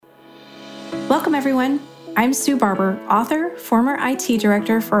Welcome, everyone. I'm Sue Barber, author, former IT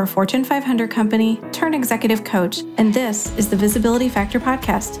director for a Fortune 500 company, turned executive coach, and this is the Visibility Factor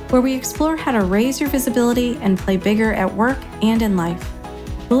podcast, where we explore how to raise your visibility and play bigger at work and in life.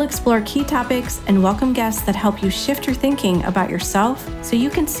 We'll explore key topics and welcome guests that help you shift your thinking about yourself so you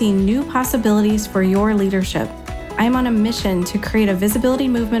can see new possibilities for your leadership. I'm on a mission to create a visibility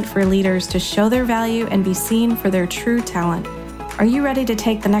movement for leaders to show their value and be seen for their true talent. Are you ready to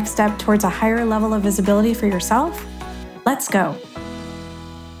take the next step towards a higher level of visibility for yourself? Let's go.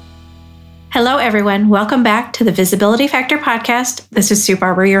 Hello, everyone. Welcome back to the Visibility Factor podcast. This is Sue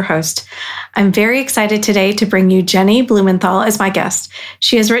Barber, your host. I'm very excited today to bring you Jennie Blumenthal as my guest.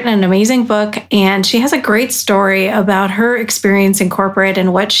 She has written an amazing book, and she has a great story about her experience in corporate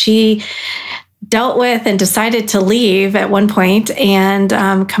and what she dealt with and decided to leave at one point and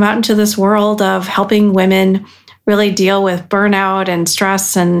come out into this world of helping women really deal with burnout and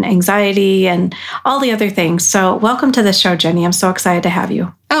stress and anxiety and all the other things. So welcome to the show, Jennie. I'm so excited to have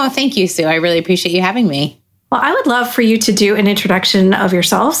you. Oh, thank you, Sue. I really appreciate you having me. Well, I would love for you to do an introduction of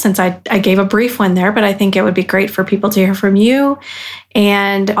yourself since I gave a brief one there, but I think it would be great for people to hear from you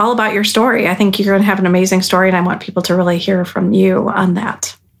and all about your story. I think you're going to have an amazing story, and I want people to really hear from you on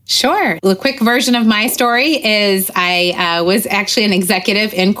that. Sure. The quick version of my story is I was actually an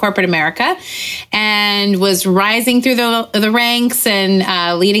executive in corporate America and was rising through the ranks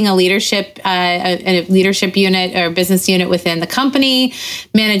and leading a leadership unit or business unit within the company,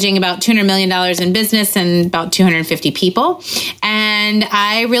 managing about $200 million in business and about 250 people. And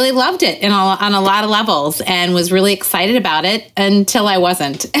I really loved it on a lot of levels and was really excited about it until I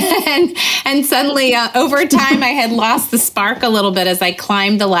wasn't. and suddenly, over time, I had lost the spark a little bit as I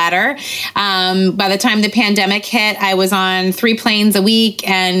climbed the ladder. By the time the pandemic hit, I was on 3 planes a week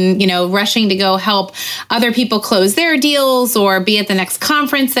and, rushing to go help other people close their deals or be at the next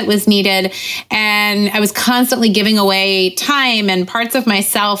conference that was needed. And I was constantly giving away time and parts of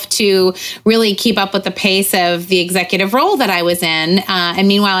myself to really keep up with the pace of the executive role that I was in. And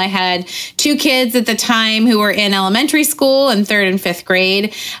meanwhile, I had 2 kids at the time who were in elementary school in 3rd and 5th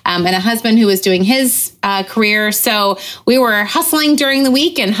grade, and a husband who was doing his career. So we were hustling during the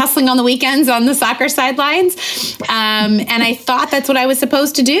week and hustling on the weekends on the soccer sidelines. And I thought that's what I was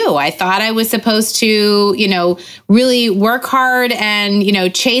supposed to do. I thought I was supposed to, really work hard and,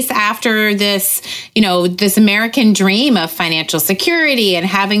 chase after this, this American dream of financial security and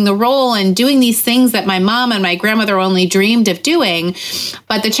having the role and doing these things that my mom and my grandmother only dreamed of doing.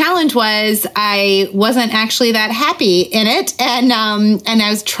 But the challenge was I wasn't actually that happy in it. And I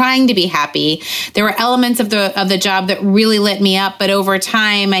was trying to be happy. There were elements of the job that really lit me up. But over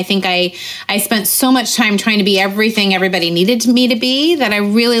time, I think I spent so much time trying to be everything everybody needed me to be that I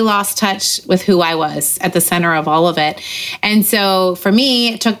really lost touch with who I was at the center of all of it. And so for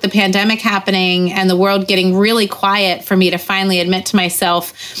me, it took the pandemic happening and the world getting really quiet for me to finally admit to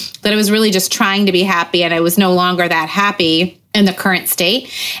myself that I was really just trying to be happy and I was no longer that happy in the current state.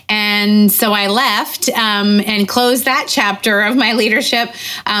 And so I left and closed that chapter of my leadership.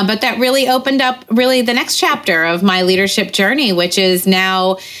 But that really opened up really the next chapter of my leadership journey, which is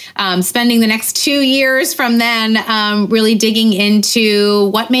now spending the next 2 years from then really digging into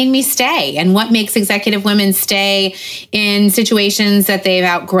what made me stay and what makes executive women stay in situations that they've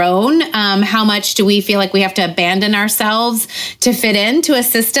outgrown. How much do we feel like we have to abandon ourselves to fit into a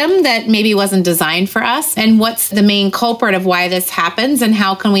system that maybe wasn't designed for us? And what's the main culprit of why this happens and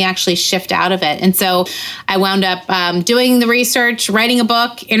how can we actually shift out of it? And so I wound up doing the research, writing a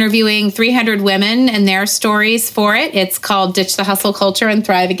book, interviewing 300 women and their stories for it. It's called Ditch the Hustle Culture and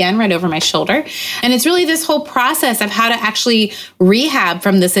Thrive Again, right over my shoulder. And it's really this whole process of how to actually rehab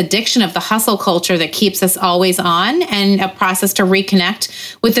from this addiction of the hustle culture that keeps us always on, and a process to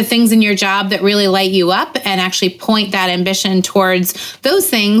reconnect with the things in your job that really light you up and actually point that ambition towards those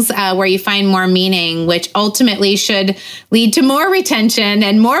things where you find more meaning, which ultimately should lead to more retention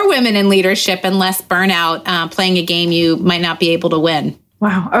and more women in leadership and less burnout playing a game you might not be able to win.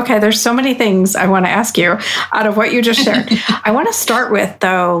 Wow. Okay. There's so many things I want to ask you out of what you just shared. I want to start with,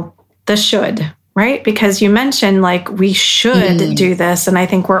 though, the should, right? Because you mentioned we should do this. And I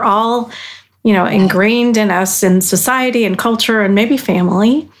think we're all, ingrained in us in society and culture and maybe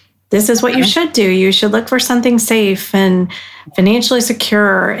family. This is what you should do. You should look for something safe and financially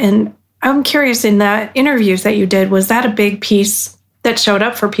secure. And I'm curious, in the interviews that you did, was that a big piece that showed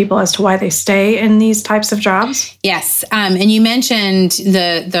up for people as to why they stay in these types of jobs? Yes. And you mentioned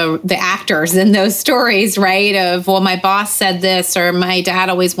the actors in those stories, right? Of, well, my boss said this, or my dad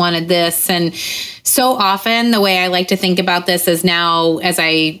always wanted this. And so often the way I like to think about this is now, as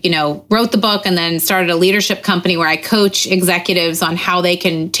I, wrote the book and then started a leadership company where I coach executives on how they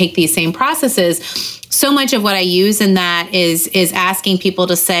can take these same processes. So much of what I use in that is asking people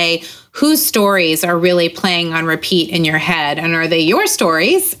to say, whose stories are really playing on repeat in your head? And are they your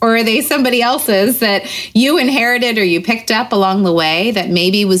stories, or are they somebody else's that you inherited or you picked up along the way that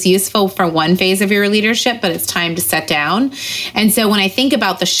maybe was useful for one phase of your leadership, but it's time to set down? And so when I think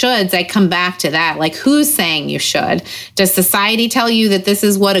about the shoulds, I come back to that. Like, who's saying you should? Does society tell you that this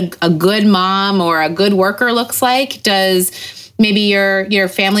is what a good mom or a good worker looks like? Does maybe your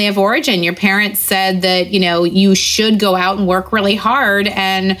family of origin, your parents said that, you should go out and work really hard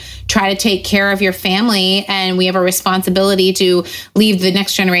and try to take care of your family. And we have a responsibility to leave the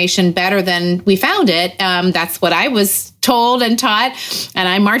next generation better than we found it. That's what I was told and taught. And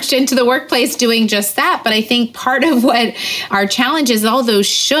I marched into the workplace doing just that. But I think part of what our challenge is, all those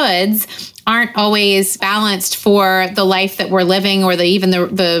shoulds aren't always balanced for the life that we're living, or even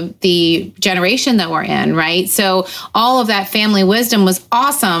the generation that we're in, right? So all of that family wisdom was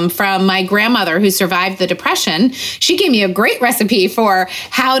awesome from my grandmother who survived the Depression. She gave me a great recipe for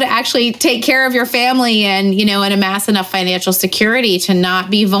how to actually take care of your family and, and amass enough financial security to not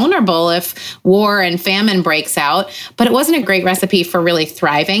be vulnerable if war and famine breaks out. But it wasn't a great recipe for really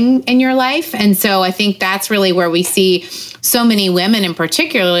thriving in your life. And so I think that's really where we see so many women in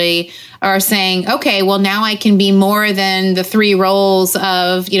particularly are saying, okay, well, now I can be more than the three roles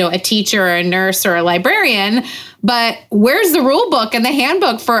of, a teacher, a nurse, or a librarian. But where's the rule book and the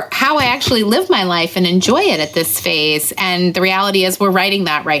handbook for how I actually live my life and enjoy it at this phase? And the reality is we're writing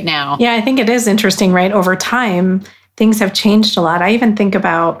that right now. Yeah, I think it is interesting, right? Over time, things have changed a lot. I even think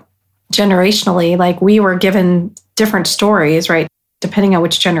about generationally, like we were given different stories, right? Depending on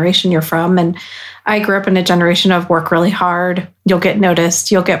which generation you're from. And I grew up in a generation of work really hard. You'll get noticed,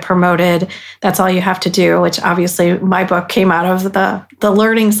 you'll get promoted. That's all you have to do, which obviously my book came out of the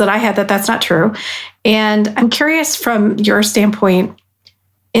learnings that I had that's not true. And I'm curious from your standpoint,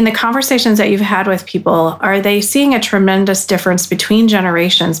 in the conversations that you've had with people, are they seeing a tremendous difference between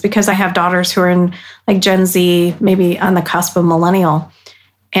generations? Because I have daughters who are in like Gen Z, maybe on the cusp of millennial.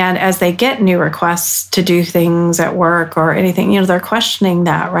 And as they get new requests to do things at work or anything, they're questioning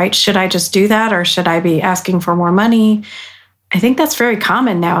that, right? Should I just do that, or should I be asking for more money? I think that's very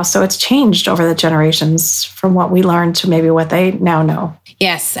common now. So it's changed over the generations from what we learned to maybe what they now know.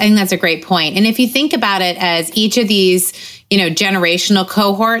 Yes, I think that's a great point. And if you think about it as each of these, generational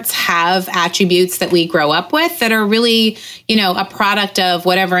cohorts have attributes that we grow up with that are really, a product of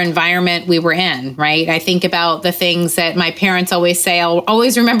whatever environment we were in, right? I think about the things that my parents always say. I'll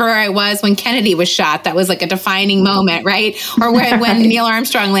always remember where I was when Kennedy was shot. That was like a defining moment, right? Or when Neil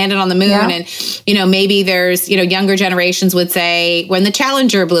Armstrong landed on the moon. Yeah. And, maybe there's, younger generations would say when the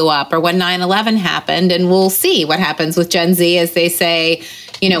Challenger blew up or when 9/11 happened. And we'll see what happens with Gen Z as they say,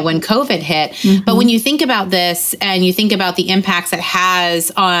 when COVID hit. Mm-hmm. But when you think about this and you think about the impacts it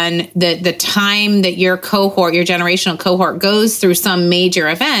has on the time that your generational cohort goes through some major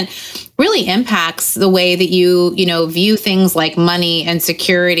event, really impacts the way that you view things like money and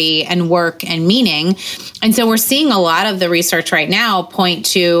security and work and meaning. And so we're seeing a lot of the research right now point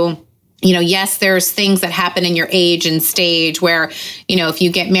to, yes, there's things that happen in your age and stage where, if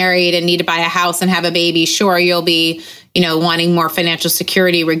you get married and need to buy a house and have a baby, sure, you'll be wanting more financial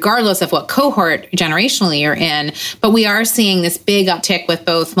security, regardless of what cohort generationally you're in. But we are seeing this big uptick with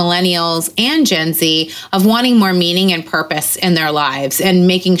both millennials and Gen Z of wanting more meaning and purpose in their lives and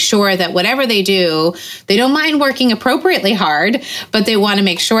making sure that whatever they do, they don't mind working appropriately hard, but they want to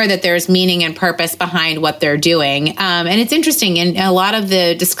make sure that there's meaning and purpose behind what they're doing. And it's interesting. And a lot of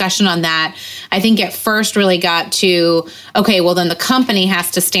the discussion on that, I think at first really got to, okay, well, then the company has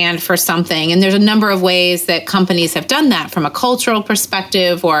to stand for something. And there's a number of ways that companies have done that from a cultural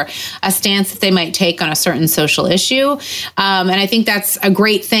perspective or a stance that they might take on a certain social issue. And I think that's a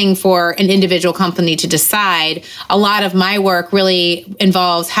great thing for an individual company to decide. A lot of my work really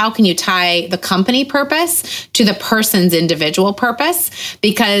involves how can you tie the company purpose to the person's individual purpose,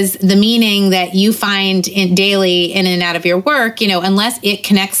 because the meaning that you find daily in and out of your work, unless it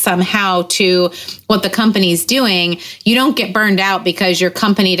connects somehow to what the company's doing, you don't get burned out because your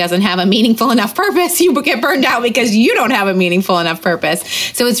company doesn't have a meaningful enough purpose. You get burned out because you don't have a meaningful enough purpose.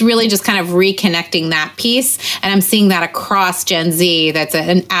 So it's really just kind of reconnecting that piece. And I'm seeing that across Gen Z. That's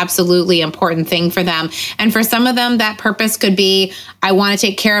an absolutely important thing for them. And for some of them, that purpose could be, I want to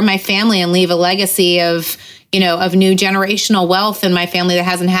take care of my family and leave a legacy of, of new generational wealth in my family that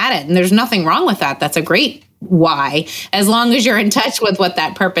hasn't had it. And there's nothing wrong with that. That's a great why, as long as you're in touch with what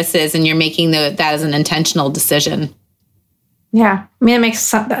that purpose is and you're making that as an intentional decision. Yeah. I mean, it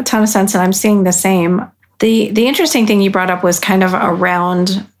makes a ton of sense, and I'm seeing the same. The interesting thing you brought up was kind of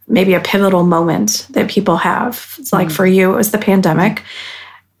around maybe a pivotal moment that people have. It's like for you, it was the pandemic.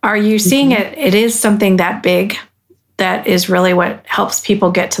 Are you seeing it is something that big that is really what helps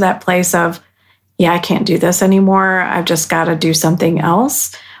people get to that place of, yeah, I can't do this anymore. I've just got to do something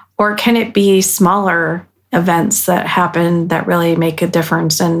else? Or can it be smaller events that happen that really make a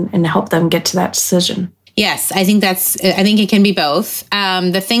difference and help them get to that decision? Yes, I think it can be both.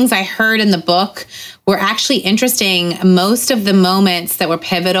 The things I heard in the book were actually interesting. Most of the moments that were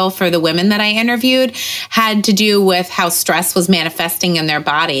pivotal for the women that I interviewed had to do with how stress was manifesting in their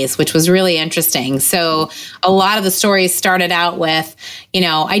bodies, which was really interesting. So a lot of the stories started out with,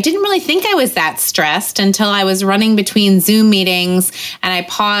 I didn't really think I was that stressed until I was running between Zoom meetings and I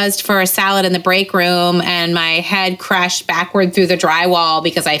paused for a salad in the break room and my head crashed backward through the drywall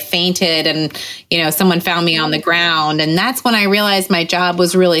because I fainted and, someone found me on the ground. And that's when I realized my job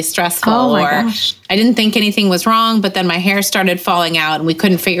was really stressful. Oh my gosh. I didn't think anything was wrong, but then my hair started falling out and we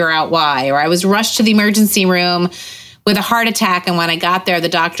couldn't figure out why. Or I was rushed to the emergency room with a heart attack. And when I got there, the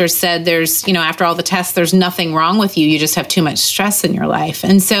doctor said there's, after all the tests, there's nothing wrong with you. You just have too much stress in your life.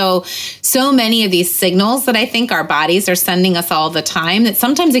 And so many of these signals that I think our bodies are sending us all the time that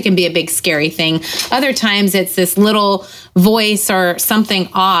sometimes it can be a big scary thing. Other times it's this little voice or something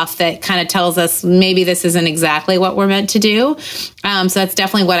off that kind of tells us maybe this isn't exactly what we're meant to do. So that's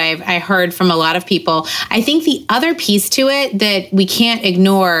definitely what I heard from a lot of people. I think the other piece to it that we can't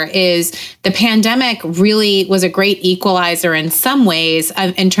ignore is the pandemic really was a great equalizer in some ways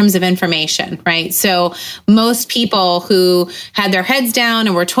in terms of information, right? So most people who had their heads down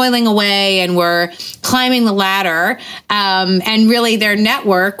and were toiling away and were climbing the ladder, and really their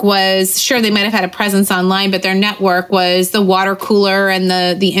network was, sure, they might have had a presence online, but their network was the water cooler and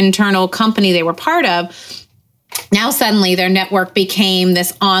the internal company they were part of. Now suddenly their network became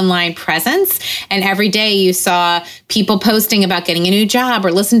this online presence, and every day you saw people posting about getting a new job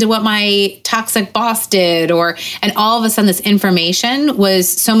or listen to what my toxic boss did, and all of a sudden this information was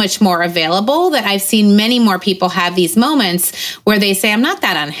so much more available that I've seen many more people have these moments where they say, I'm not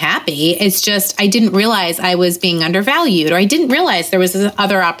that unhappy. It's just I didn't realize I was being undervalued, or I didn't realize there was this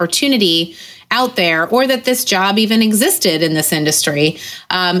other opportunity out there, or that this job even existed in this industry.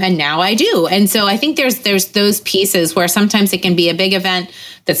 And now I do. And so I think there's those pieces where sometimes it can be a big event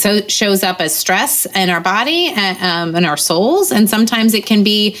that shows up as stress in our body and our souls. And sometimes it can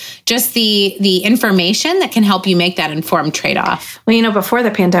be just the information that can help you make that informed trade-off. Well, before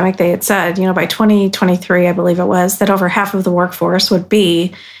the pandemic, they had said, by 2023, I believe it was, that over half of the workforce would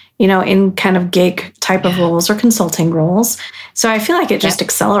be in kind of gig type of roles or consulting roles. So I feel like it just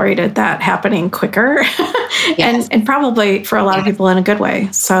accelerated that happening quicker and probably for a lot of people in a good way.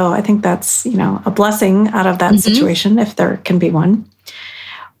 So I think that's, a blessing out of that situation, if there can be one.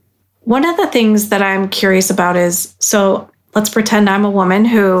 One of the things that I'm curious about is, so let's pretend I'm a woman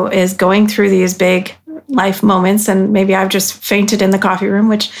who is going through these big life moments, and maybe I've just fainted in the coffee room,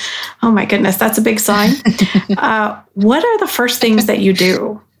 which, oh my goodness, that's a big sign. What are the first things that you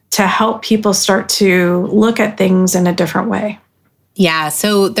do to help people start to look at things in a different way? Yeah.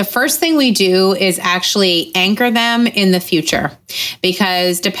 So the first thing we do is actually anchor them in the future,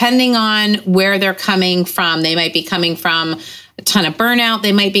 because depending on where they're coming from, they might be coming from a ton of burnout.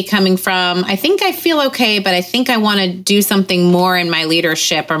 They might be coming from, I think I feel okay, but I think I want to do something more in my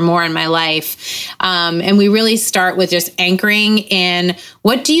leadership or more in my life. And we really start with just anchoring in,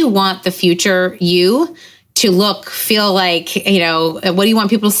 what do you want the future you to look, feel like, what do you want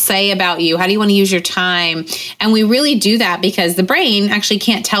people to say about you? How do you want to use your time? And we really do that because the brain actually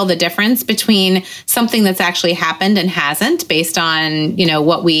can't tell the difference between something that's actually happened and hasn't based on,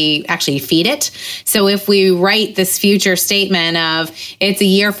 what we actually feed it. So if we write this future statement of, it's a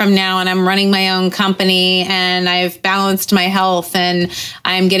year from now and I'm running my own company and I've balanced my health and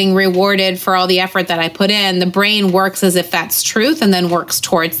I'm getting rewarded for all the effort that I put in, the brain works as if that's truth and then works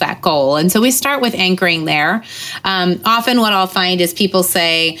towards that goal. And so we start with anchoring there. Often what I'll find is people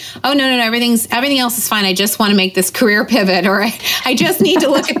say, oh, no, everything else is fine. I just want to make this career pivot, or I just need to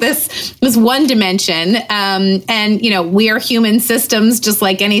look at this one dimension. And we are human systems, just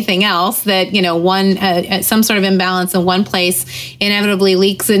like anything else, that, some sort of imbalance in one place inevitably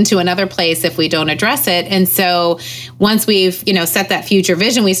leaks into another place if we don't address it. And so once we've, set that future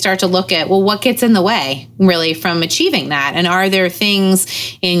vision, we start to look at, well, what gets in the way really from achieving that? And are there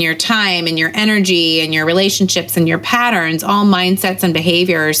things in your time and your energy and your relationships and your patterns, all mindsets and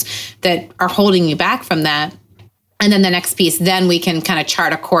behaviors that are holding you back from that? And then the next piece, then we can kind of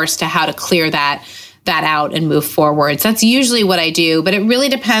chart a course to how to clear that out and move forward. So that's usually what I do, but it really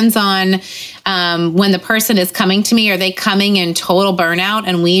depends on when the person is coming to me. Are they coming in total burnout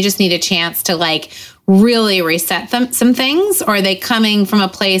and we just need a chance to like really reset some things? Or are they coming from a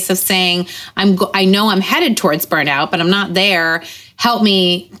place of saying, I know I'm headed towards burnout, but I'm not there. Help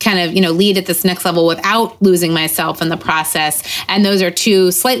me kind of, lead at this next level without losing myself in the process. And those are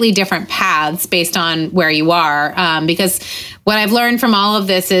two slightly different paths based on where you are. Because what I've learned from all of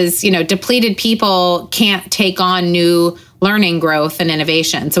this is, depleted people can't take on new learning, growth, and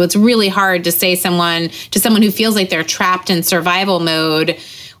innovation. So it's really hard to say someone who feels like they're trapped in survival mode,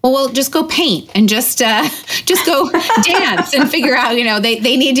 well, just go paint and just go dance and figure out,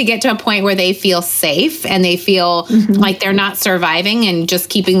 they need to get to a point where they feel safe and they feel like they're not surviving and just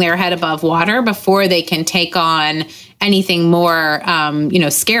keeping their head above water before they can take on anything more,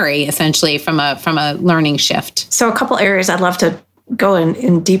 scary, essentially, from a learning shift. So a couple areas I'd love to go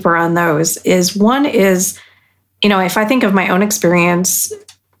in deeper on those is one is, if I think of my own experience,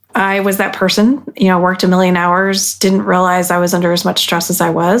 I was that person, worked a million hours, didn't realize I was under as much stress as I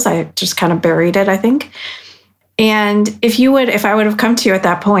was. I just kind of buried it, I think. And if I would have come to you at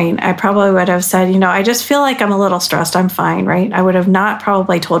that point, I probably would have said, I just feel like I'm a little stressed. I'm fine, right? I would have not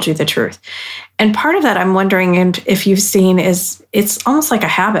probably told you the truth. And part of that I'm wondering if you've seen is it's almost like a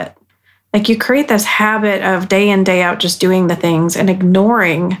habit. Like you create this habit of day in, day out, just doing the things and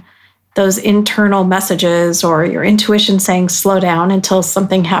ignoring those internal messages or your intuition saying slow down until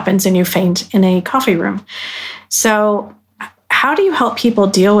something happens and you faint in a coffee room. So how do you help people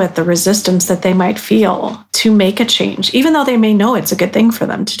deal with the resistance that they might feel to make a change, even though they may know it's a good thing for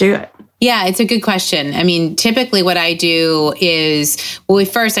them to do it? Yeah, it's a good question. I mean, typically what I do is,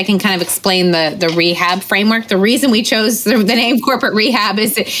 first I can kind of explain the rehab framework. The reason we chose the name corporate rehab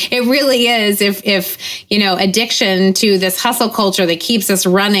is it really is if addiction to this hustle culture that keeps us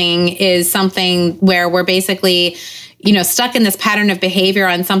running is something where we're basically stuck in this pattern of behavior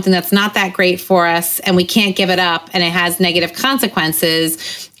on something that's not that great for us and we can't give it up and it has negative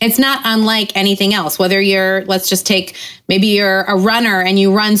consequences. It's not unlike anything else, whether maybe you're a runner and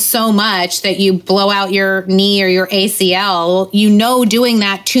you run so much that you blow out your knee or your ACL. Doing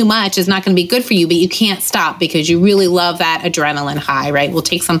that too much is not going to be good for you, but you can't stop because you really love that adrenaline high, right? We'll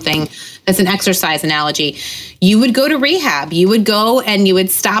take something that's an exercise analogy. You would go to rehab. You would go and you would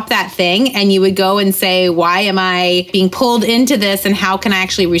stop that thing and you would go and say, why am I being pulled into this and how can I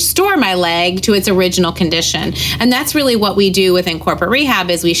actually restore my leg to its original condition? And that's really what we do within corporate rehab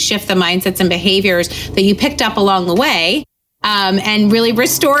is we shift the mindsets and behaviors that you picked up along the way and really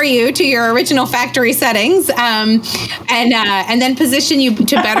restore you to your original factory settings and then position you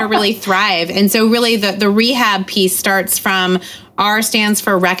to better really thrive. And so really the rehab piece starts from R stands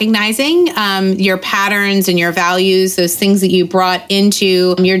for recognizing your patterns and your values, those things that you brought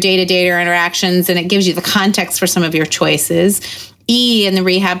into your day-to-day interactions, and it gives you the context for some of your choices. E in the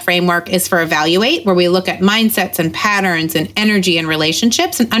rehab framework is for evaluate, where we look at mindsets and patterns and energy and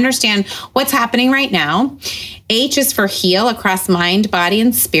relationships and understand what's happening right now. H is for heal across mind, body,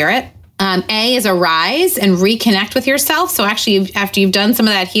 and spirit. A is arise and reconnect with yourself. So actually, after you've done some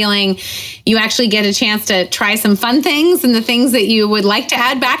of that healing, you actually get a chance to try some fun things and the things that you would like to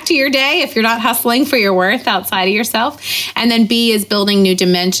add back to your day if you're not hustling for your worth outside of yourself. And then B is building new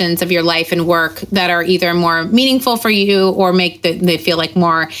dimensions of your life and work that are either more meaningful for you or they feel like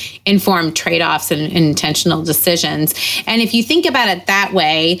more informed trade-offs and intentional decisions. And if you think about it that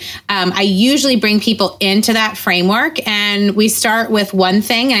way, I usually bring people into that framework and we start with one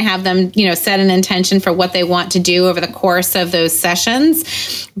thing and I have them set an intention for what they want to do over the course of those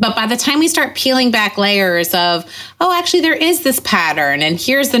sessions. But by the time we start peeling back layers of, actually there is this pattern and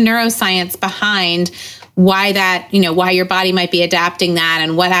here's the neuroscience behind why your body might be adapting that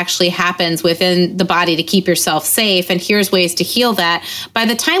and what actually happens within the body to keep yourself safe. And here's ways to heal that. By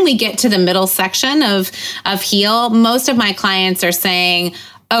the time we get to the middle section of heal, most of my clients are saying,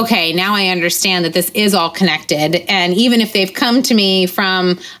 okay, now I understand that this is all connected. And even if they've come to me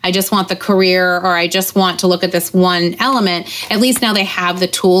from, I just want the career or I just want to look at this one element, at least now they have the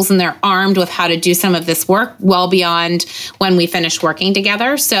tools and they're armed with how to do some of this work well beyond when we finish working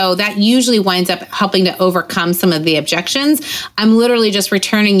together. So that usually winds up helping to overcome some of the objections. I'm literally just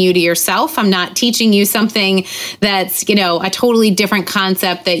returning you to yourself. I'm not teaching you something that's, a totally different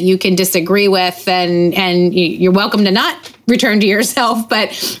concept that you can disagree with and you're welcome to not return to yourself, but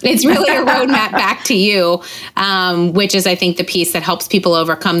it's really a roadmap back to you, which is, I think, the piece that helps people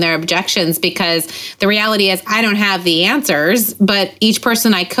overcome their objections, because the reality is I don't have the answers, but each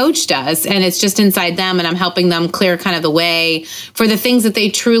person I coach does, and it's just inside them, and I'm helping them clear kind of the way for the things that they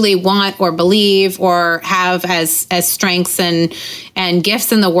truly want or believe or have as strengths and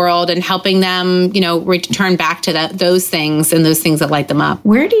gifts in the world, and helping them, return back to those things and those things that light them up.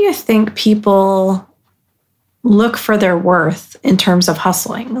 Where do you think people look for their worth in terms of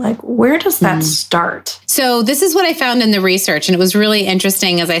hustling? Like, where does that start? So this is what I found in the research. And it was really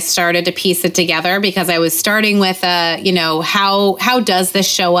interesting as I started to piece it together, because I was starting with, how does this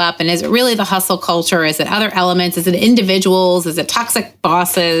show up? And is it really the hustle culture? Is it other elements? Is it individuals? Is it toxic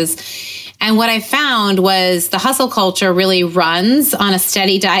bosses? And what I found was the hustle culture really runs on a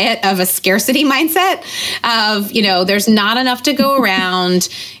steady diet of a scarcity mindset of, there's not enough to go around.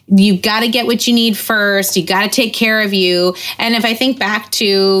 You've got to get what you need first. You got to take care of you. And if I think back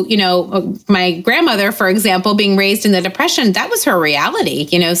to, my grandmother, for example, being raised in the Depression, that was her reality,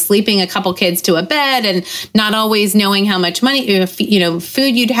 sleeping a couple kids to a bed and not always knowing how much money,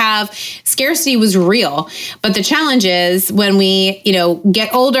 food you'd have. Scarcity was real. But the challenge is when we,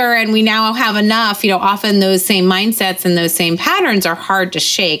 get older and we now have enough, often those same mindsets and those same patterns are hard to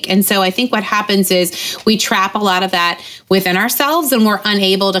shake. And so I think what happens is we trap a lot of that within ourselves, and we're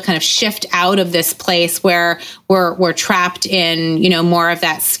unable to kind of shift out of this place where we're trapped in, more of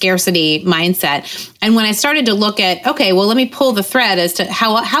that scarcity mindset. And when I started to look at, okay, well, let me pull the thread as to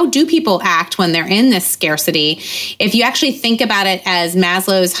how do people act when they're in this scarcity? If you actually think about it as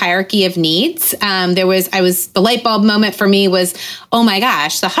Maslow's hierarchy of needs, the light bulb moment for me was, oh my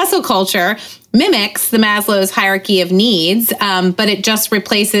gosh, the hustle culture mimics the Maslow's hierarchy of needs, but it just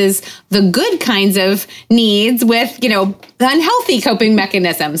replaces the good kinds of needs with, unhealthy coping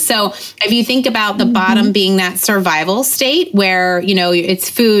mechanisms. So if you think about the bottom being that survival state where, it's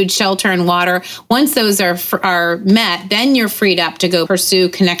food, shelter, and water, once those are met, then you're freed up to go pursue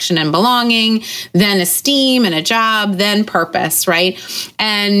connection and belonging, then esteem and a job, then purpose, right?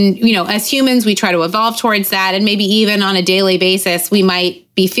 And, as humans, we try to evolve towards that. And maybe even on a daily basis, we might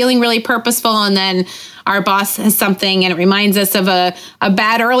be feeling really purposeful, and then our boss has something and it reminds us of a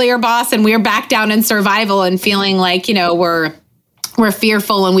bad earlier boss, and we're back down in survival and feeling like, we're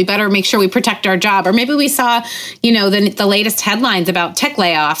fearful and we better make sure we protect our job. Or maybe we saw, the latest headlines about tech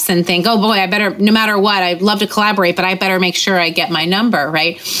layoffs and think, oh boy, I better, no matter what, I'd love to collaborate, but I better make sure I get my number,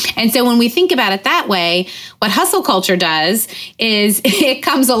 right? And so when we think about it that way, what hustle culture does is it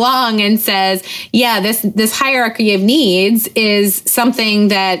comes along and says, yeah, this hierarchy of needs is something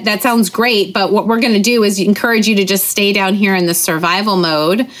that sounds great, but what we're going to do is encourage you to just stay down here in the survival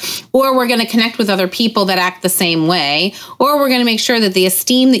mode, or we're going to connect with other people that act the same way, or we're going to make sure that the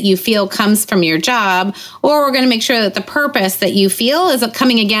esteem that you feel comes from your job, or we're going to make sure that the purpose that you feel is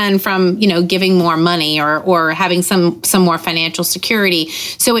coming again from, giving more money or having some more financial security.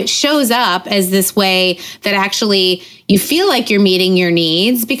 So it shows up as this way that actually you feel like you're meeting your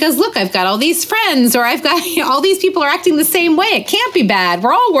needs because, look, I've got all these friends, or I've got all these people are acting the same way. It can't be bad.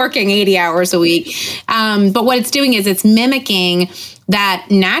 We're all working 80 hours a week. But what it's doing is it's mimicking that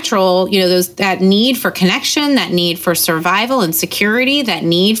natural, that need for connection, that need for survival and security, that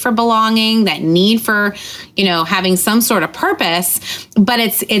need for belonging, that need for, having some sort of purpose, but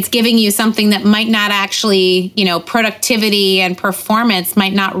it's giving you something that might not actually, productivity and performance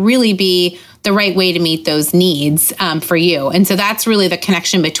might not really be the right way to meet those needs for you. And so that's really the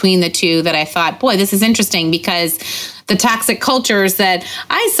connection between the two that I thought, boy, this is interesting, because the toxic cultures that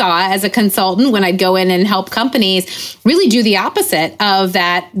I saw as a consultant when I'd go in and help companies really do the opposite of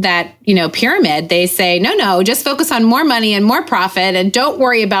that pyramid. They say, no, just focus on more money and more profit, and don't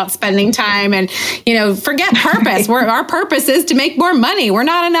worry about spending time, and, forget purpose. Our purpose is to make more money. We're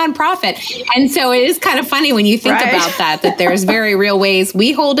not a nonprofit. And so it is kind of funny when you think about that there's very real ways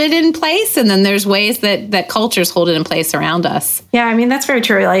we hold it in place, and then there's ways that cultures hold it in place around us. Yeah, I mean, that's very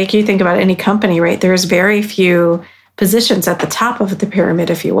true. Like, you think about any company, right? There's very few positions at the top of the pyramid,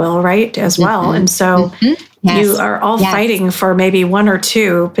 if you will, right, as well. Mm-hmm. And so you are all fighting for maybe one or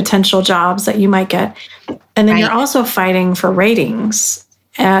two potential jobs that you might get. And then you're also fighting for ratings.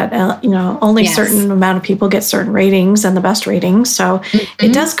 At only certain amount of people get certain ratings and the best ratings. So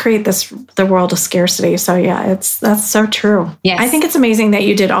it does create the world of scarcity. So that's so true. Yes. I think it's amazing that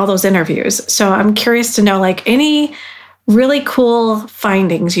you did all those interviews. So I'm curious to know, like, any really cool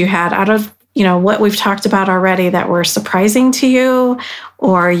findings you had out of what we've talked about already that were surprising to you,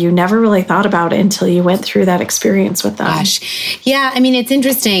 or you never really thought about it until you went through that experience with them? Gosh. Yeah. I mean, it's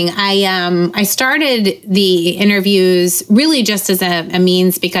interesting. I started the interviews really just as a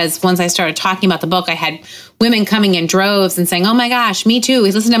means, because once I started talking about the book, I had women coming in droves and saying, oh my gosh, me too.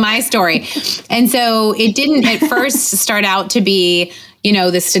 Listen to my story. And so it didn't at first start out to be,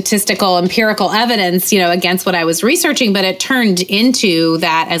 the statistical empirical evidence, against what I was researching, but it turned into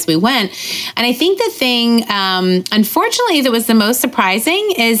that as we went. And I think the thing, unfortunately, that was the most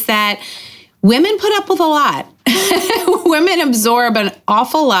surprising is that women put up with a lot. Women absorb an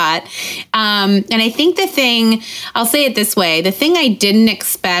awful lot. And I think I'll say it this way, the thing I didn't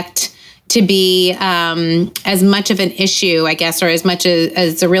expect to be as much of an issue, I guess, or as much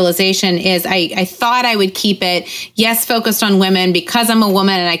as a realization is I thought I would keep it, yes, focused on women because I'm a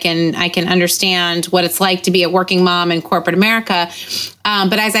woman and I can understand what it's like to be a working mom in corporate America.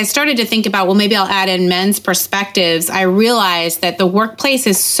 But as I started to think about, well, maybe I'll add in men's perspectives, I realized that the workplace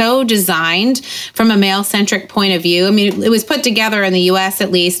is so designed from a male-centric point of view. I mean, it was put together in the U.S.,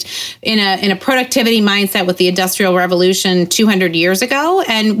 at least, in a productivity mindset with the Industrial Revolution 200 years ago.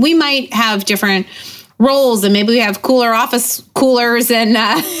 And we might have different roles, and maybe we have cooler office coolers and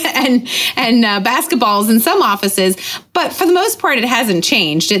basketballs in some offices. But for the most part, it hasn't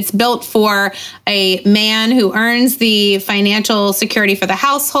changed. It's built for a man who earns the financial security for the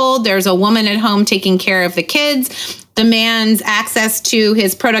household. There's a woman at home taking care of the kids. The man's access to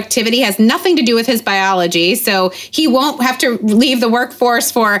his productivity has nothing to do with his biology. So he won't have to leave the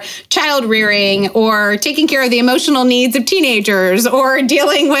workforce for child rearing or taking care of the emotional needs of teenagers or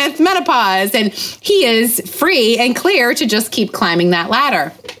dealing with menopause. And he is free and clear to just keep climbing that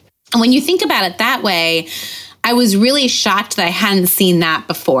ladder. And when you think about it that way, I was really shocked that I hadn't seen that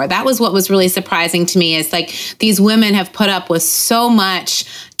before. That was what was really surprising to me, is like these women have put up with so much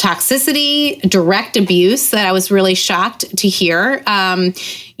toxicity, direct abuse, that I was really shocked to hear.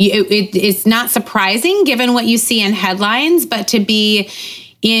 It's not surprising given what you see in headlines, but to be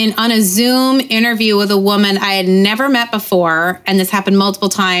on a Zoom interview with a woman I had never met before, and this happened multiple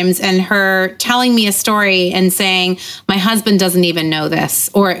times, and her telling me a story and saying, my husband doesn't even know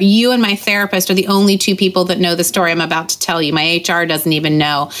this, or you and my therapist are the only two people that know the story I'm about to tell you. My HR doesn't even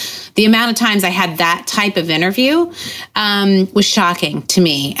know. The amount of times I had that type of interview was shocking to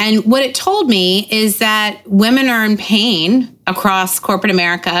me. And what it told me is that women are in pain across corporate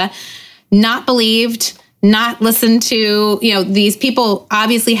America, not believed, not listened to. These people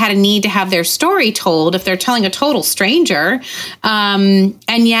obviously had a need to have their story told if they're telling a total stranger. And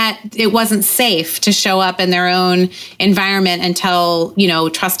yet it wasn't safe to show up in their own environment and tell,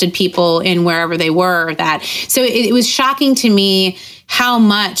 trusted people in wherever they were that. So it was shocking to me how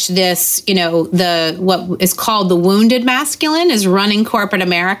much this, what is called the wounded masculine is running corporate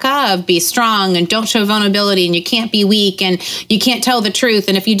America, of be strong and don't show vulnerability and you can't be weak and you can't tell the truth.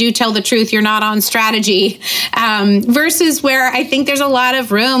 And if you do tell the truth, you're not on strategy, versus where I think there's a lot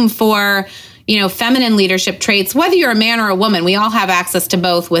of room for, feminine leadership traits, whether you're a man or a woman. We all have access to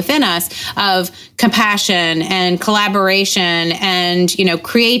both within us, of compassion and collaboration and,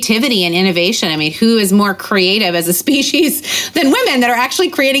 creativity and innovation. I mean, who is more creative as a species than women that are actually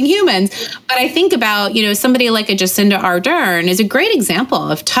creating humans? But I think about, somebody like a Jacinda Ardern is a great example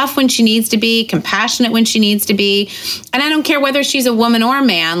of tough when she needs to be, compassionate when she needs to be. And I don't care whether she's a woman or a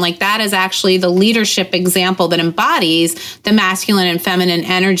man, like that is actually the leadership example that embodies the masculine and feminine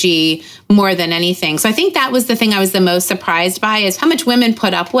energy more than anything. So I think that was the thing I was the most surprised by, is how much women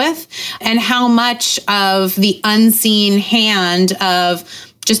put up with and how much of the unseen hand of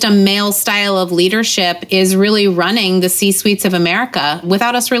just a male style of leadership is really running the C-suites of America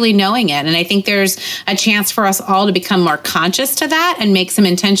without us really knowing it. And I think there's a chance for us all to become more conscious to that and make some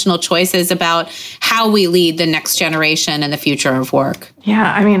intentional choices about how we lead the next generation and the future of work.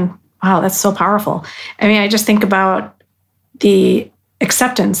 Yeah, I mean, wow, that's so powerful. I mean, I just think about the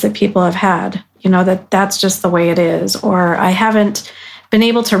acceptance that people have had, that's just the way it is, or I haven't been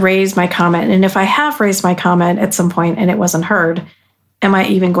able to raise my comment. And if I have raised my comment at some point and it wasn't heard, am I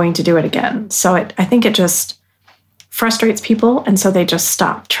even going to do it again? So I think it just frustrates people. And so they just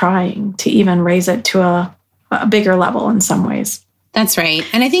stop trying to even raise it to a bigger level in some ways. That's right.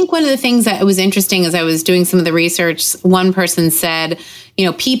 And I think one of the things that was interesting as I was doing some of the research, one person said,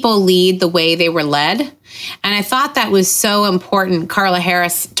 people lead the way they were led. And I thought that was so important. Carla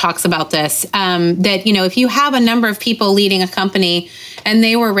Harris talks about this, that, if you have a number of people leading a company and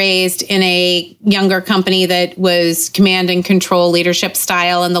they were raised in a younger company that was command and control leadership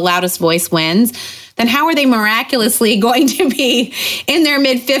style and the loudest voice wins, then how are they miraculously going to be in their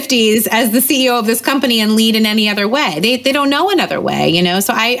mid-50s as the CEO of this company and lead in any other way? They don't know another way, you know?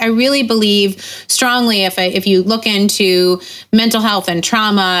 So I really believe strongly if you look into mental health and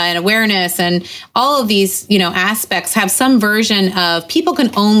trauma and awareness and all of these, you know, aspects have some version of people can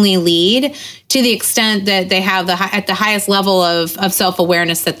only lead to the extent that they have at the highest level of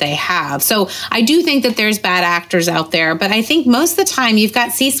self-awareness that they have. So I do think that there's bad actors out there, but I think most of the time you've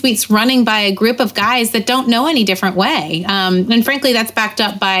got C-suites running by a group of guys that don't know any different way. And frankly, that's backed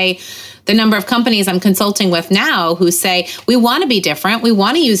up by the number of companies I'm consulting with now who say, we want to be different. We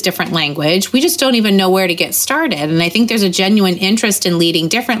want to use different language. We just don't even know where to get started. And I think there's a genuine interest in leading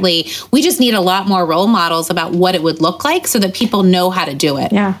differently. We just need a lot more role models about what it would look like so that people know how to do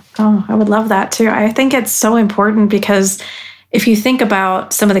it. Yeah. Oh, I would love that too. I think it's so important because if you think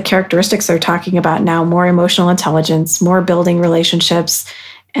about some of the characteristics they're talking about now, more emotional intelligence, more building relationships,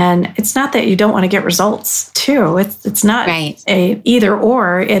 and it's not that you don't want to get results too. It's not a either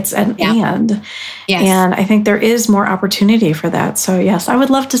or, it's an and. Yes. And I think there is more opportunity for that. So yes, I would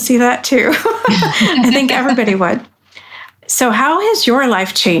love to see that too. I think everybody would. So how has your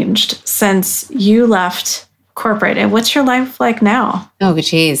life changed since you left corporate, and what's your life like now? Oh,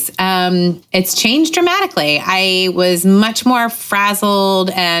 geez. It's changed dramatically. I was much more frazzled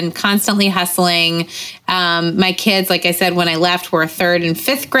and constantly hustling. My kids, like I said, when I left, were 3rd and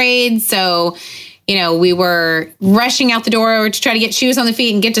 5th grade. So, you know, we were rushing out the door to try to get shoes on the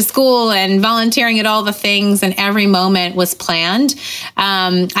feet and get to school and volunteering at all the things. And every moment was planned.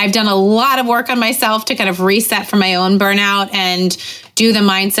 I've done a lot of work on myself to kind of reset from my own burnout and do the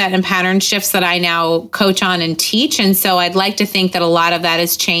mindset and pattern shifts that I now coach on and teach. And so I'd like to think that a lot of that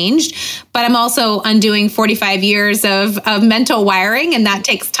has changed, but I'm also undoing 45 years of mental wiring, and that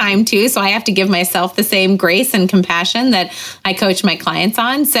takes time too. So I have to give myself the same grace and compassion that I coach my clients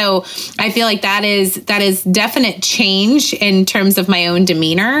on. So I feel like that is definite change in terms of my own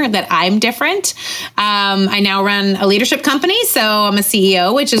demeanor, that I'm different. I now run a leadership company, so I'm a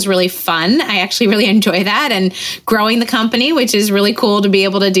CEO, which is really fun. I actually really enjoy that, and growing the company, which is really cool to be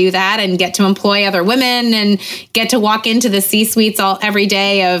able to do that and get to employ other women and get to walk into the C-suites every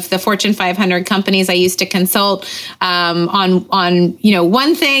day of the Fortune 500 companies I used to consult on you know,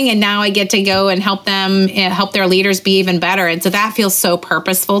 one thing, and now I get to go and help their leaders be even better. And so that feels so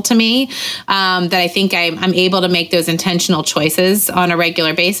purposeful to me that I think I'm able to make those intentional choices on a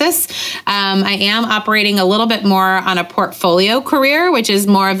regular basis. I am operating a little bit more on a portfolio career, which is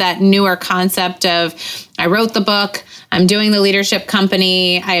more of that newer concept of I wrote the book, I'm doing the leadership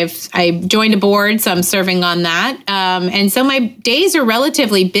company, I joined a board, so I'm serving on that. And so my days are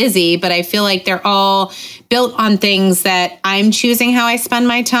relatively busy, but I feel like they're all built on things that I'm choosing how I spend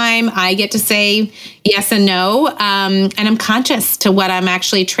my time. I get to say yes and no, and I'm conscious to what I'm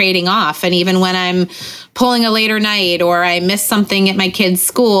actually trading off. And even when I'm pulling a later night or I miss something at my kid's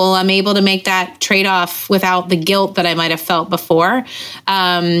school, I'm able to make that trade-off without the guilt that I might have felt before,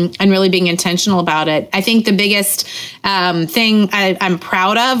 and really being intentional about it. I think the biggest thing I'm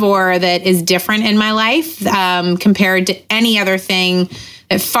proud of, or that is different in my life compared to any other thing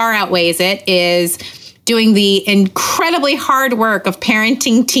that far outweighs it, is doing the incredibly hard work of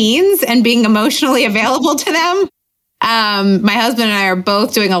parenting teens and being emotionally available to them. My husband and I are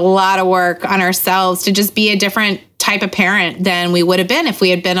both doing a lot of work on ourselves to just be a different type of parent than we would have been if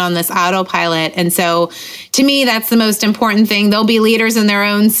we had been on this autopilot. And so to me, that's the most important thing. They'll be leaders in their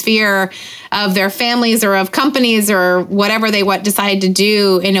own sphere of their families or of companies or whatever they decide to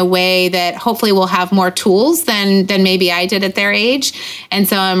do in a way that hopefully will have more tools than maybe I did at their age. And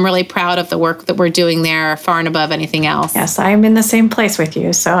so I'm really proud of the work that we're doing there, far and above anything else. Yes, I'm in the same place with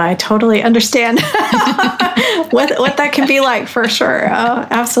you. So I totally understand what that can be like, for sure.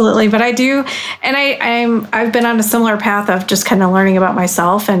 Absolutely. But I do, and I've been on a similar path of just kind of learning about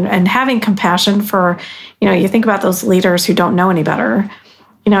myself and having compassion for, you know, you think about those leaders who don't know any better.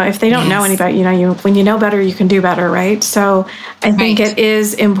 You know, if they don't know any better, you know, when you know better, you can do better, right? So I think it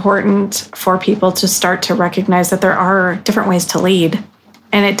is important for people to start to recognize that there are different ways to lead,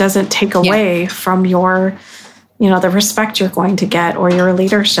 and it doesn't take away from your, you know, the respect you're going to get or your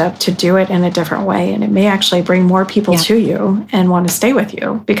leadership to do it in a different way. And it may actually bring more people to you and want to stay with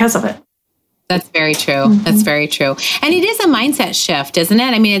you because of it. That's very true. Mm-hmm. That's very true. And it is a mindset shift, isn't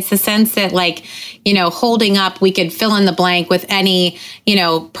it? I mean, it's the sense that, like, you know, holding up, we could fill in the blank with any, you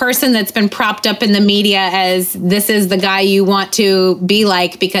know, person that's been propped up in the media as this is the guy you want to be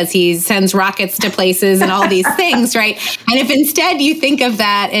like because he sends rockets to places and all these things, right? And if instead you think of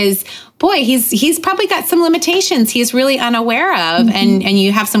that as, boy, he's probably got some limitations he's really unaware of, and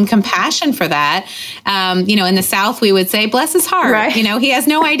you have some compassion for that. In the South, we would say, bless his heart. Right. He has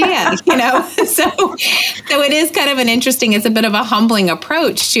no idea, So it is kind of it's a bit of a humbling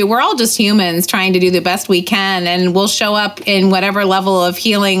approach to, we're all just humans trying to do the best we can, and we'll show up in whatever level of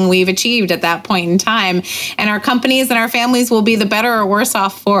healing we've achieved at that point in time. And our companies and our families will be the better or worse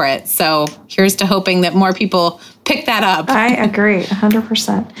off for it. So here's to hoping that more people pick that up. I agree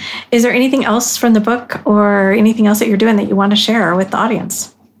 100%. Is there anything else from the book or anything else that you're doing that you want to share with the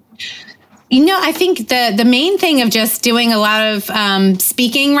audience? I think the main thing of just doing a lot of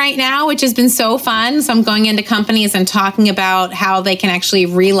speaking right now, which has been so fun. So I'm going into companies and talking about how they can actually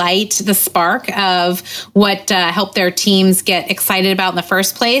relight the spark of what helped their teams get excited about in the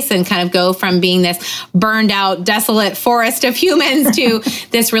first place, and kind of go from being this burned out, desolate forest of humans to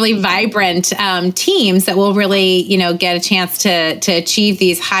this really vibrant teams that will really, get a chance to achieve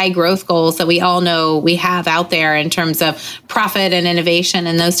these high growth goals that we all know we have out there in terms of profit and innovation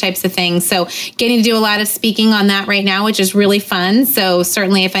and those types of things. So getting to do a lot of speaking on that right now, which is really fun. So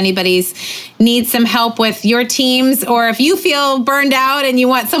certainly if anybody's needs some help with your teams, or if you feel burned out and you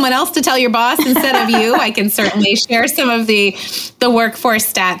want someone else to tell your boss instead of you, I can certainly share some of the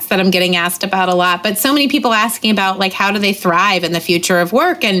workforce stats that I'm getting asked about a lot. But so many people asking about, like, how do they thrive in the future of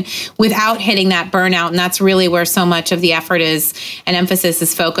work and without hitting that burnout? And that's really where so much of the effort is and emphasis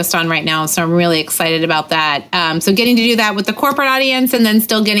is focused on right now. So I'm really excited about that. So getting to do that with the corporate audience, and then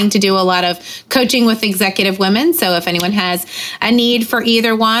still getting to do a lot of coaching with executive women. So if anyone has a need for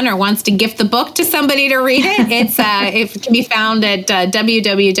either one or wants to gift the book to somebody to read it, it can be found at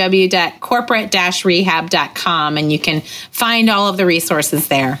www.corporate-rehab.com, and you can find all of the resources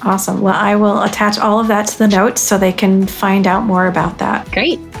there. Awesome. Well, I will attach all of that to the notes so they can find out more about that.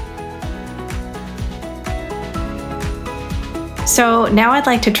 Great. So now I'd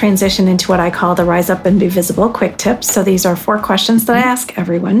like to transition into what I call the Rise Up and Be Visible quick tips. So these are 4 questions that I ask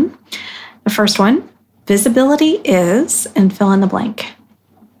everyone. The first one, visibility is, and fill in the blank.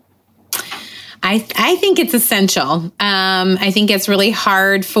 I think it's essential. I think it's really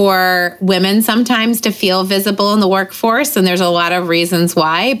hard for women sometimes to feel visible in the workforce, and there's a lot of reasons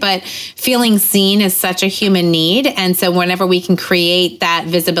why, but feeling seen is such a human need. And so whenever we can create that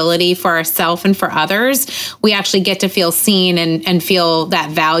visibility for ourselves and for others, we actually get to feel seen and feel that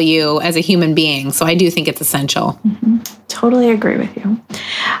value as a human being. So I do think it's essential. Mm-hmm. Totally agree with you.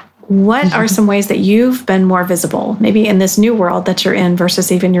 What are some ways that you've been more visible, maybe in this new world that you're in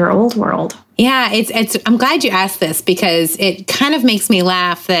versus even your old world? Yeah, I'm glad you asked this, because it kind of makes me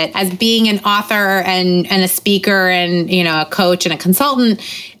laugh that as being an author and a speaker and, a coach and a consultant,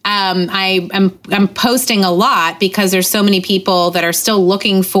 I'm posting a lot because there's so many people that are still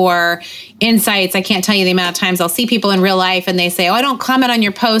looking for insights. I can't tell you the amount of times I'll see people in real life and they say, I don't comment on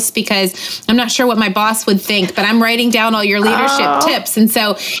your posts because I'm not sure what my boss would think, but I'm writing down all your leadership tips. And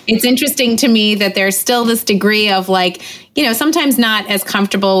so it's interesting to me that there's still this degree of, like, sometimes not as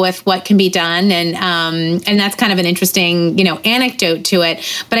comfortable with what can be done. And that's kind of an interesting, anecdote to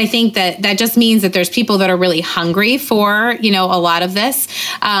it. But I think that just means that there's people that are really hungry for, a lot of this.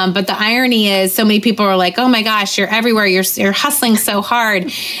 But the irony is so many people are like, oh my gosh, you're everywhere. You're hustling so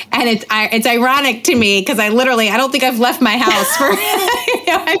hard. And it's ironic to me because I don't think I've left my house for,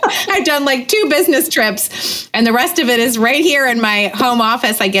 I've done like 2 business trips, and the rest of it is right here in my home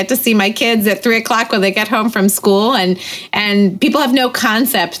office. I get to see my kids at 3:00 when they get home from school. And people have no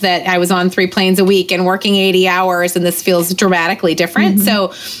concept that I was on 3 planes a week and working 80 hours, and this feels dramatically different. Mm-hmm.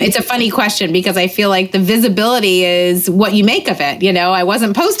 So it's a funny question because I feel like the visibility is what you make of it. I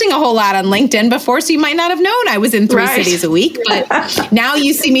wasn't posting a whole lot on LinkedIn before, so you might not have known I was in 3 cities a week. But now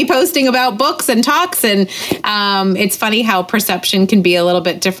you see me posting about books and talks, and it's funny how perception can be a little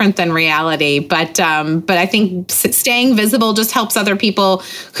bit different than reality. But I think staying visible just helps other people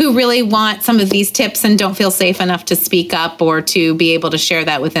who really want some of these tips and don't feel safe enough to speak up or to be able to share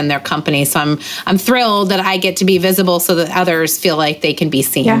that within their company. So I'm thrilled that I get to be visible so that others feel like they can be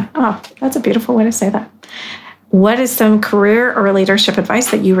seen. Yeah. Oh, that's a beautiful way to say that. What is some career or leadership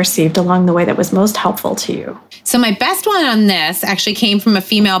advice that you received along the way that was most helpful to you? So my best one on this actually came from a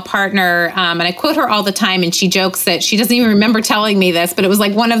female partner, and I quote her all the time, and she jokes that she doesn't even remember telling me this, but it was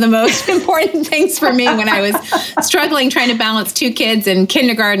like one of the most important things for me when I was struggling trying to balance 2 kids in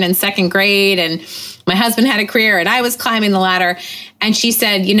kindergarten and 2nd grade, and my husband had a career and I was climbing the ladder. And she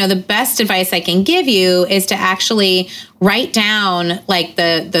said, the best advice I can give you is to actually write down like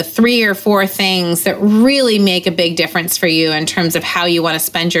the 3 or 4 things that really make a big difference for you in terms of how you want to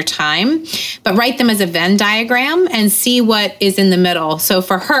spend your time, but write them as a Venn diagram and see what is in the middle. So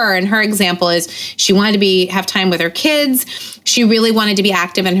for her, and her example is she wanted to have time with her kids. She really wanted to be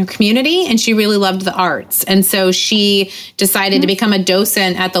active in her community, and she really loved the arts. And so she decided to become a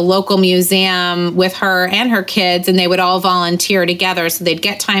docent at the local museum with her and her kids, and they would all volunteer together. So they'd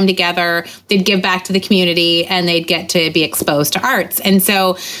get time together, they'd give back to the community, and they'd get to be exposed to arts. And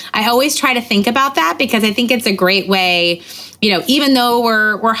so I always try to think about that because I think it's a great way, even though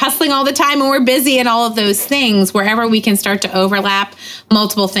we're hustling all the time and we're busy and all of those things, wherever we can start to overlap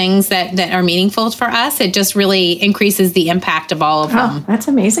multiple things that are meaningful for us, it just really increases the impact of all of them. Oh, that's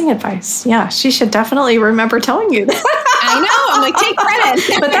amazing advice. Yeah, she should definitely remember telling you that. I know. I'm like, take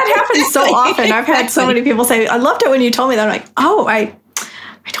credit. But that happens so often. I've had so many people say, I loved it when you told me that. I'm like, oh, I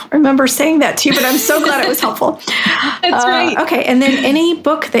don't remember saying that to you, but I'm so glad it was helpful. That's right. Okay. And then any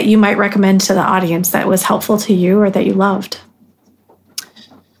book that you might recommend to the audience that was helpful to you or that you loved?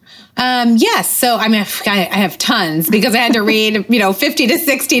 Yes. So, I have tons because I had to read, 50 to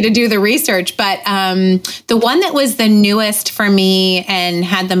 60 to do the research. But the one that was the newest for me and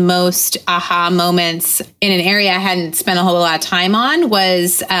had the most aha moments in an area I hadn't spent a whole lot of time on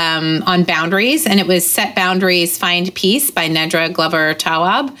was on boundaries. And it was Set Boundaries, Find Peace by Nedra Glover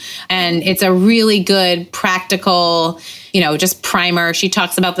Tawwab. And it's a really good, practical, just primer. She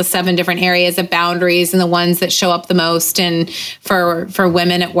talks about the 7 different areas of boundaries and the ones that show up the most and for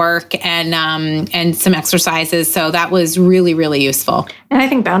women at work and some exercises. So that was really, really useful. And I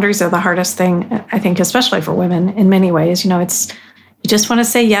think boundaries are the hardest thing, I think, especially for women in many ways. You just want to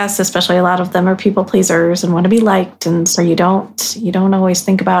say yes, especially a lot of them are people pleasers and want to be liked. And so you don't always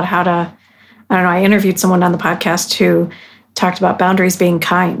think about how to, I don't know, I interviewed someone on the podcast who talked about boundaries being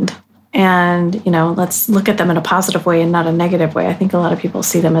kind. And, let's look at them in a positive way and not a negative way. I think a lot of people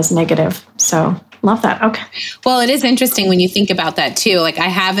see them as negative. So love that. Okay. Well, it is interesting when you think about that too. Like I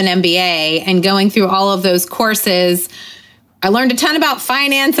have an MBA and going through all of those courses, I learned a ton about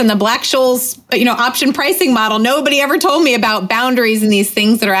finance and the Black-Scholes, option pricing model. Nobody ever told me about boundaries and these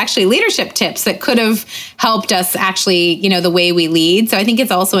things that are actually leadership tips that could have helped us actually, the way we lead. So I think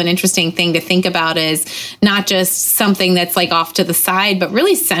it's also an interesting thing to think about is not just something that's like off to the side, but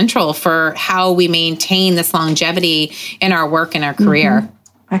really central for how we maintain this longevity in our work and our career. Mm-hmm.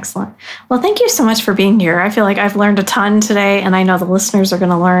 Excellent. Well, thank you so much for being here. I feel like I've learned a ton today, and I know the listeners are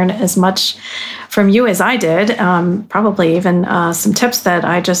going to learn as much from you as I did, probably even some tips that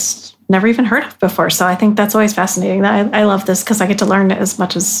I just never even heard of before. So I think that's always fascinating. I love this because I get to learn as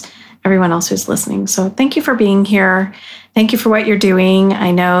much as everyone else who's listening. So thank you for being here. Thank you for what you're doing.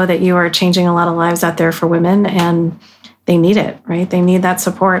 I know that you are changing a lot of lives out there for women, and they need it, right? They need that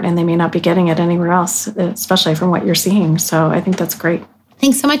support, and they may not be getting it anywhere else, especially from what you're seeing. So I think that's great.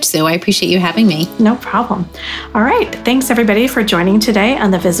 Thanks so much, Sue. I appreciate you having me. No problem. All right. Thanks, everybody, for joining today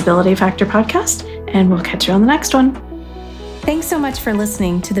on the Visibility Factor podcast, and we'll catch you on the next one. Thanks so much for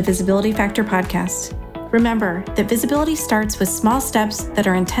listening to the Visibility Factor podcast. Remember that visibility starts with small steps that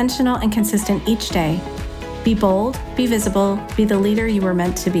are intentional and consistent each day. Be bold, be visible, be the leader you were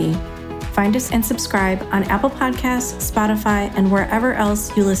meant to be. Find us and subscribe on Apple Podcasts, Spotify, and wherever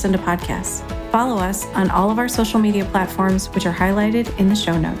else you listen to podcasts. Follow us on all of our social media platforms, which are highlighted in the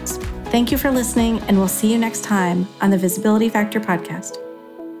show notes. Thank you for listening, and we'll see you next time on the Visibility Factor podcast.